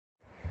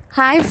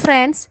Hi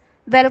friends,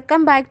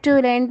 welcome back to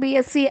Learn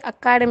BSc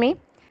Academy.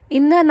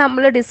 ഇന്ന്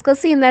നമ്മൾ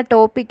discuss ചെയ്യുന്ന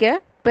ടോപ്പിക്ക്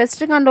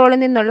പെസ്റ്റ് കൺട്രോളിൽ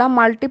നിന്നുള്ള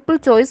മൾട്ടിപ്പിൾ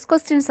ചോയ്സ്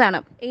ക്വസ്റ്റ്യൻസ് ആണ്.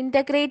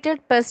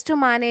 Integrated pest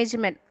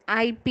management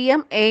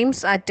IPM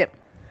aims at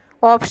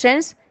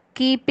options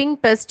keeping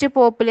pest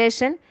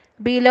population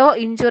below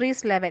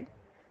injuries level.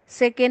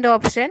 Second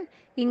option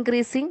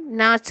increasing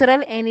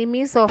natural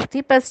enemies of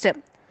the pest.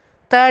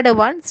 Third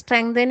one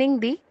strengthening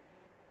the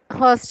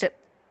host.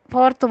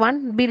 Fourth one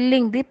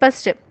billing the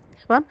pest.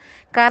 അപ്പം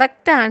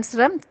correct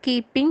answer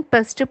keeping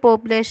pest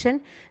population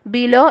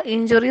below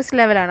injuries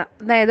ലെവലാണ്.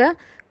 അതായത്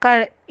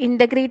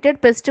integrated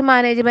pest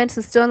management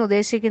system എന്ന്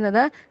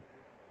ഉദ്ദേശിക്കുന്നത്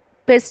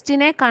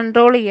പെസ്റ്റിനെ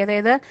control ചെയ്യുക,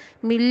 അതായത്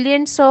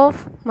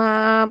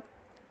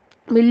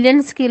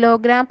millions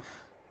kilogram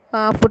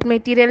food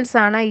materials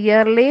ആണ്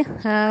yearly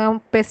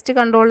pest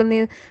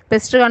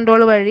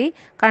control വഴി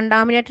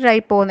contaminated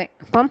ആയി പോകുന്നത്.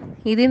 അപ്പം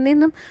ഇതിൽ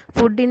നിന്നും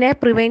ഫുഡിനെ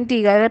പ്രിവെൻറ്റ്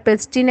ചെയ്യുക, അതായത്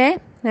പെസ്റ്റിനെ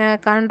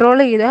കൺട്രോൾ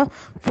ചെയ്ത്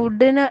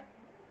ഫുഡിന്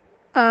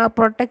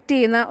പ്രൊട്ടക്റ്റ്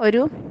ചെയ്യുന്ന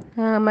ഒരു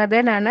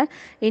മെത്തേഡാണ്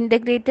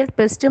ഇൻ്റഗ്രേറ്റഡ്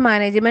പെസ്റ്റ്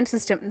മാനേജ്മെൻറ്റ്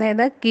സിസ്റ്റം,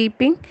 അതായത്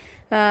keeping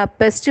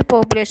pest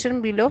population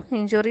below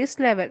injuries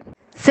level.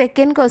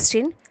 Second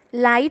question,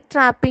 light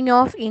trapping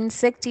of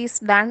insect is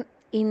done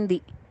in the.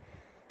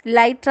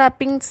 Light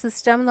trapping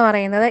system എന്ന്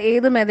പറയുന്നത്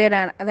ഏത്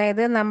മെത്തേഡാണ്?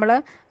 അതായത് നമ്മൾ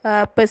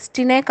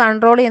പെസ്റ്റിനെ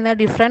കൺട്രോൾ ചെയ്യുന്ന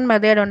different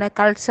മെത്തേഡുണ്ട്.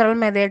 Cultural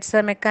methods,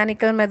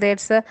 mechanical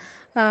methods,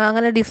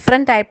 അങ്ങനെ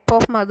ഡിഫറെൻറ്റ് ടൈപ്പ്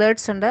ഓഫ്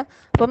മെത്തേഡ്സ് ഉണ്ട്.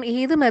 അപ്പം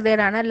ഏത്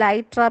മെത്തേഡാണ്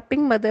ലൈറ്റ്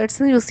ട്രാപ്പിംഗ്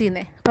മെത്തേഡ്സ് യൂസ്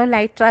ചെയ്യുന്നത്? അപ്പം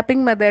ലൈറ്റ്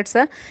ട്രാപ്പിംഗ്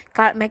മെത്തേഡ്സ്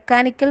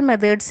മെക്കാനിക്കൽ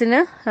മെത്തേഡ്സിന്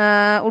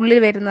ഉള്ളിൽ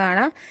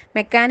വരുന്നതാണ്.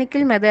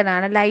 മെക്കാനിക്കൽ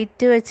മെത്തേഡാണ്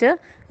ലൈറ്റ് വെച്ച്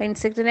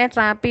ഇൻസെക്റ്റിനെ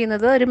ട്രാപ്പ്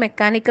ചെയ്യുന്നത്, ഒരു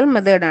മെക്കാനിക്കൽ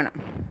മെത്തേഡാണ്.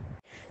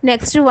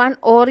 Next one,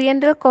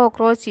 oriental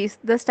cockroach is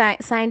the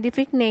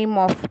scientific name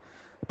of.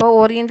 അപ്പോൾ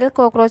ഓറിയൻ്റൽ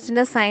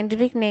കോക്രോച്ചിൻ്റെ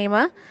സയൻറ്റിഫിക് നെയിം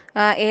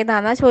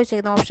ഏതാണെന്നാണ്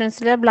ചോദിച്ചിരിക്കുന്നത്.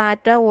 ഓപ്ഷൻസിൽ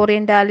ബ്ലാറ്റ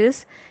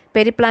ഓറിയൻ്റാലിസ്,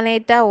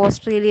 പെരിപ്ലാനേറ്റ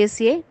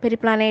ഓസ്ട്രേലിയസിയെ,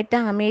 പെരിപ്ലാനേറ്റ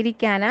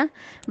അമേരിക്കാന,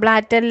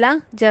 ബ്ലാറ്റല്ല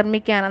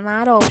ജെർമിക്കാന.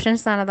 4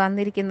 ഓപ്ഷൻസ് ആണ്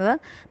തന്നിരിക്കുന്നത്.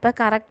 അപ്പോൾ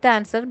കറക്റ്റ്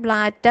ആൻസർ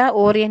ബ്ലാറ്റ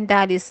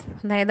ഓറിയൻ്റാലിസ്.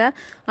 അതായത്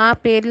ആ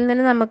പേരിൽ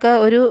നിന്ന് നമുക്ക്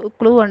ഒരു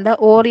ക്ലൂ ഉണ്ട്.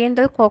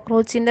 Oriental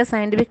കോക്രോച്ചിൻ്റെ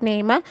scientific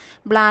name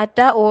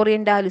Blatta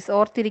ഓറിയൻ്റാലിസ്.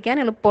 ഓർത്തിരിക്കാൻ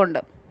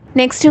എളുപ്പമുണ്ട്.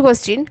 Next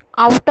question,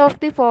 out of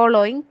the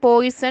following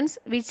poisons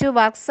which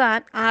works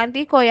an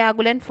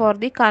anticoagulant for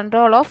the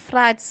control of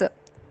rats?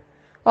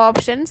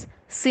 Options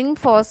zinc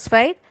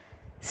phosphide,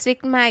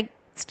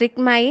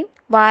 strychnine,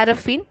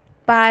 varafin,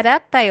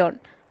 parathion.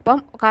 അപ്പം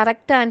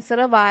കറക്റ്റ് ആൻസർ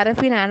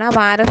വാരഫിൻ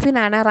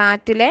ആണ്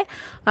റാറ്റിലെ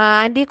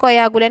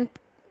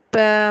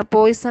ആൻറ്റികോയാഗുലൻറ്റ്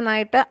പോയിസൺ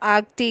ആയിട്ട്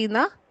ആക്ട്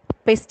ചെയ്യുന്ന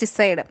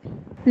pesticide.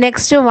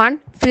 Next one,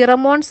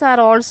 pheromones are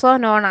also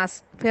known as.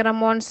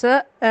 Pheromones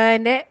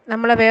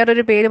നമ്മൾ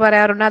വേറൊരു പേര്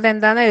പറയാറുണ്ട്,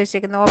 അതെന്താണെന്ന്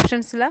ചോദിച്ചിരിക്കുന്നത്.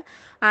 ഓപ്ഷൻസിൽ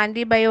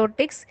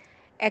ആൻറ്റിബയോട്ടിക്സ്,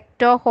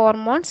 എക്ടോ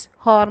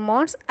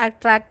ഹോർമോൺസ്,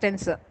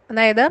 അട്രാക്റ്റൻസ്.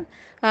 അതായത്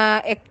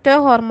എക്ടോ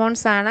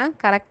ഹോർമോൺസ് ആണ്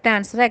കറക്റ്റ്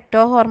ആൻസർ.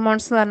 എക്ടോ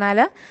ഹോർമോൺസ് എന്ന് പറഞ്ഞാൽ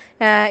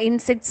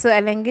ഇൻസെക്ട്സ്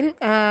അല്ലെങ്കിൽ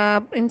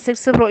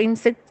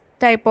insect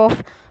type of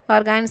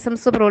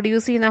organisms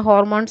produce ചെയ്യുന്ന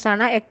ഹോർമോൺസ്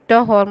ആണ് എക്ടോ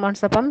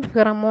ഹോർമോൺസ്. അപ്പം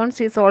pheromones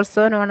is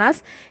also known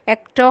as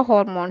ecto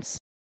hormones.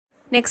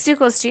 Next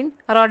question,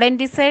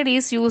 റോഡൻറ്റിസൈഡ്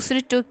is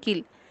used to kill.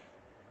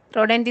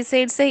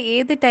 റോഡൻറ്റിസൈഡ്സ്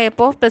ഏത്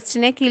type of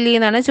പെസ്റ്റിനെ kill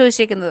ചെയ്യുന്നതാണ്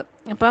ചോദിച്ചിരിക്കുന്നത്.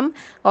 അപ്പം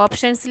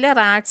ഓപ്ഷൻസിൽ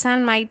rats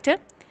and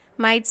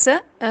mites,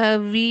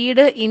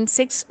 weed,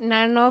 insects,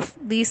 none of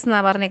these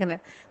എന്നാണ് പറഞ്ഞിരിക്കുന്നത്.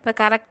 അപ്പോൾ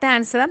correct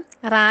answer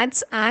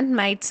rats and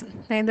mites.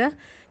 അതായത്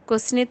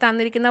ക്വസ്റ്റിനിൽ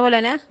തന്നിരിക്കുന്ന പോലെ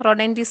തന്നെ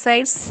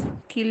റോഡൻറ്റിസൈഡ്സ്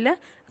kill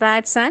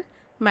rats and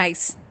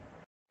mites.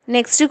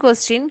 Next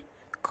question,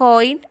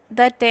 coined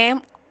the term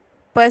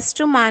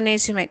pest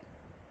management.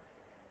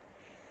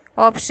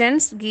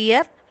 Options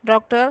gear,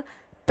 doctor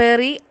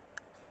Perry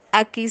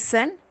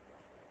അക്കിസൺ,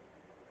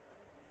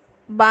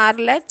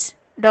 Bartlett,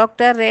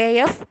 doctor ray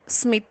F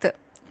Smith.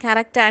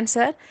 Correct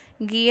answer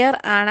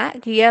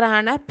gear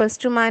ആണ്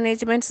pest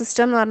management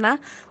system എന്ന് പറഞ്ഞാൽ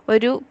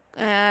ഒരു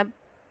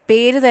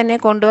പേര് തന്നെ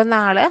കൊണ്ടുവന്ന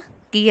ആള്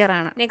ഗിയർ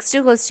ആണ്. Next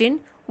question,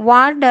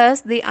 what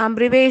does the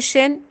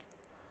abbreviation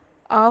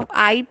of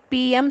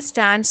IPM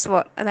stands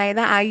for.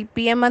 അതായത്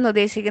IPM എന്ന്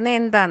ഉദ്ദേശിക്കുന്നത്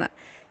എന്താണ്?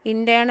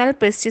 Internal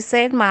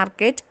pesticide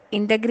market,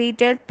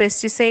 integrated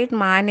pesticide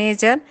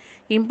manager,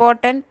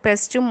 important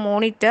pest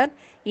monitor,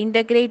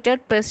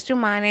 integrated pest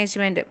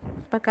management.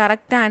 അപ്പോൾ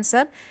correct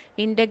answer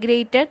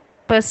integrated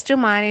pest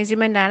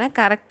management ആണ്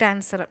correct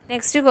answer.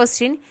 Next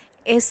question,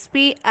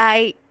 SPI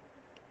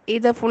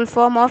ഇത് full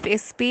form of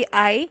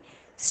SPI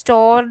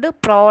stored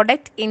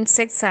product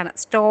insects ആണ്.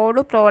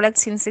 Stored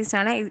products insects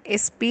ആണ്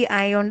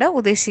SPI കൊണ്ട്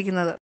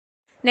ഉദ്ദേശിക്കുന്നത്.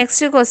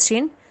 Next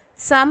question,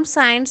 some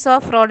signs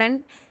of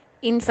റോഡൻറ്റ്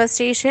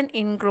infestation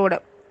include.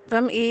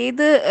 അപ്പം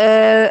ഏത്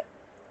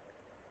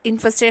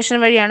infestation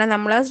വഴിയാണ്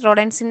നമ്മൾ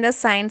റോഡൻസിൻ്റെ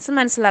സയൻസ്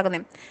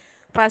മനസ്സിലാക്കുന്നത്?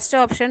 First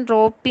option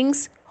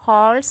droppings,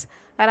 holes,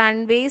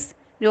 runways,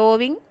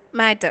 രോവിങ്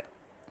matter.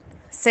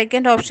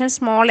 Second option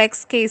small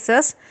X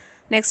cases.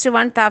 Next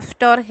one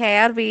theft or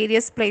hair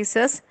various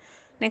places.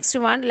 Next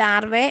one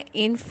larvae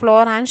in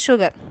floor and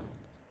sugar.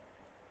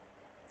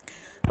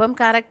 അപ്പം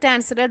correct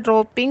answer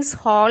droppings,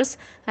 holes,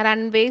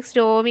 runways,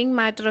 സ്റ്റോവിങ്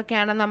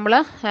മാറ്ററൊക്കെയാണ് നമ്മൾ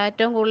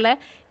ഏറ്റവും കൂടുതൽ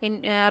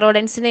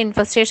റോഡൻസിൻ്റെ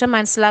infestation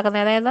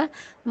മനസ്സിലാക്കുന്നത്. അതായത്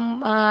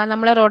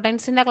നമ്മൾ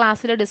റോഡൻസിൻ്റെ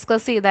ക്ലാസ്സിൽ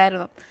discuss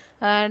ചെയ്തായിരുന്നു.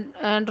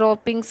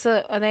 Droppings,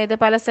 അതായത്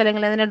പല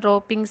സ്ഥലങ്ങളിൽ അതിൻ്റെ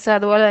ഡ്രോപ്പിങ്സ്,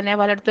 അതുപോലെ തന്നെ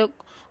പലയിടത്തും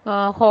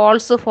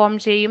ഹോൾസ് ഫോം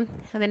ചെയ്യും,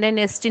 അതിൻ്റെ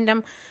നെസ്റ്റിൻ്റെ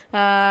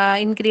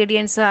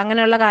ഇൻഗ്രീഡിയൻസ്,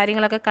 അങ്ങനെയുള്ള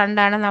കാര്യങ്ങളൊക്കെ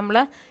കണ്ടാണ് നമ്മൾ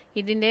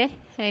ഇതിൻ്റെ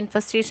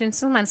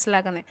ഇൻഫെസ്റ്റേഷൻസ്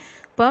മനസ്സിലാക്കുന്നത്.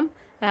 അപ്പം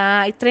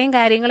ഇത്രയും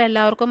കാര്യങ്ങൾ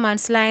എല്ലാവർക്കും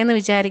മനസ്സിലായെന്ന്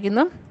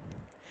വിചാരിക്കുന്നു.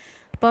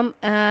 അപ്പം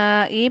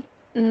ഈ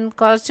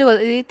കുറച്ച്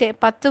ഈ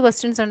 10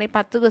 ക്വസ്റ്റ്യൻസ് ഉണ്ട്. ഈ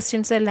 10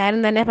 ക്വസ്റ്റ്യൻസ്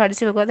എല്ലാവരും തന്നെ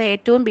പഠിച്ചു വെക്കുക. അത്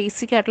ഏറ്റവും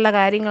ബേസിക് ആയിട്ടുള്ള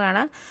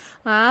കാര്യങ്ങളാണ്.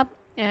 ആ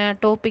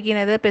ടോപ്പിക്കിൽ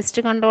നിന്ന്, അതായത് പെസ്റ്റ്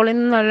കൺട്രോളിൽ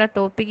നിന്നുള്ള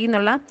ടോപ്പിക്കിൽ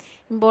നിന്നുള്ള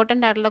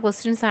ഇമ്പോർട്ടൻ്റ് ആയിട്ടുള്ള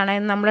ക്വസ്റ്റ്യൻസ് ആണ്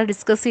ഇന്ന് നമ്മൾ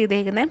ഡിസ്കസ്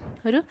ചെയ്തേക്കുന്നത്.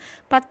 ഒരു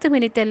 10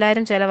 മിനിറ്റ്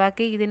എല്ലാവരും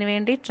ചിലവാക്കി ഇതിനു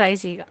വേണ്ടി ട്രൈ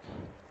ചെയ്യുക.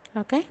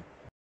 ഓക്കെ.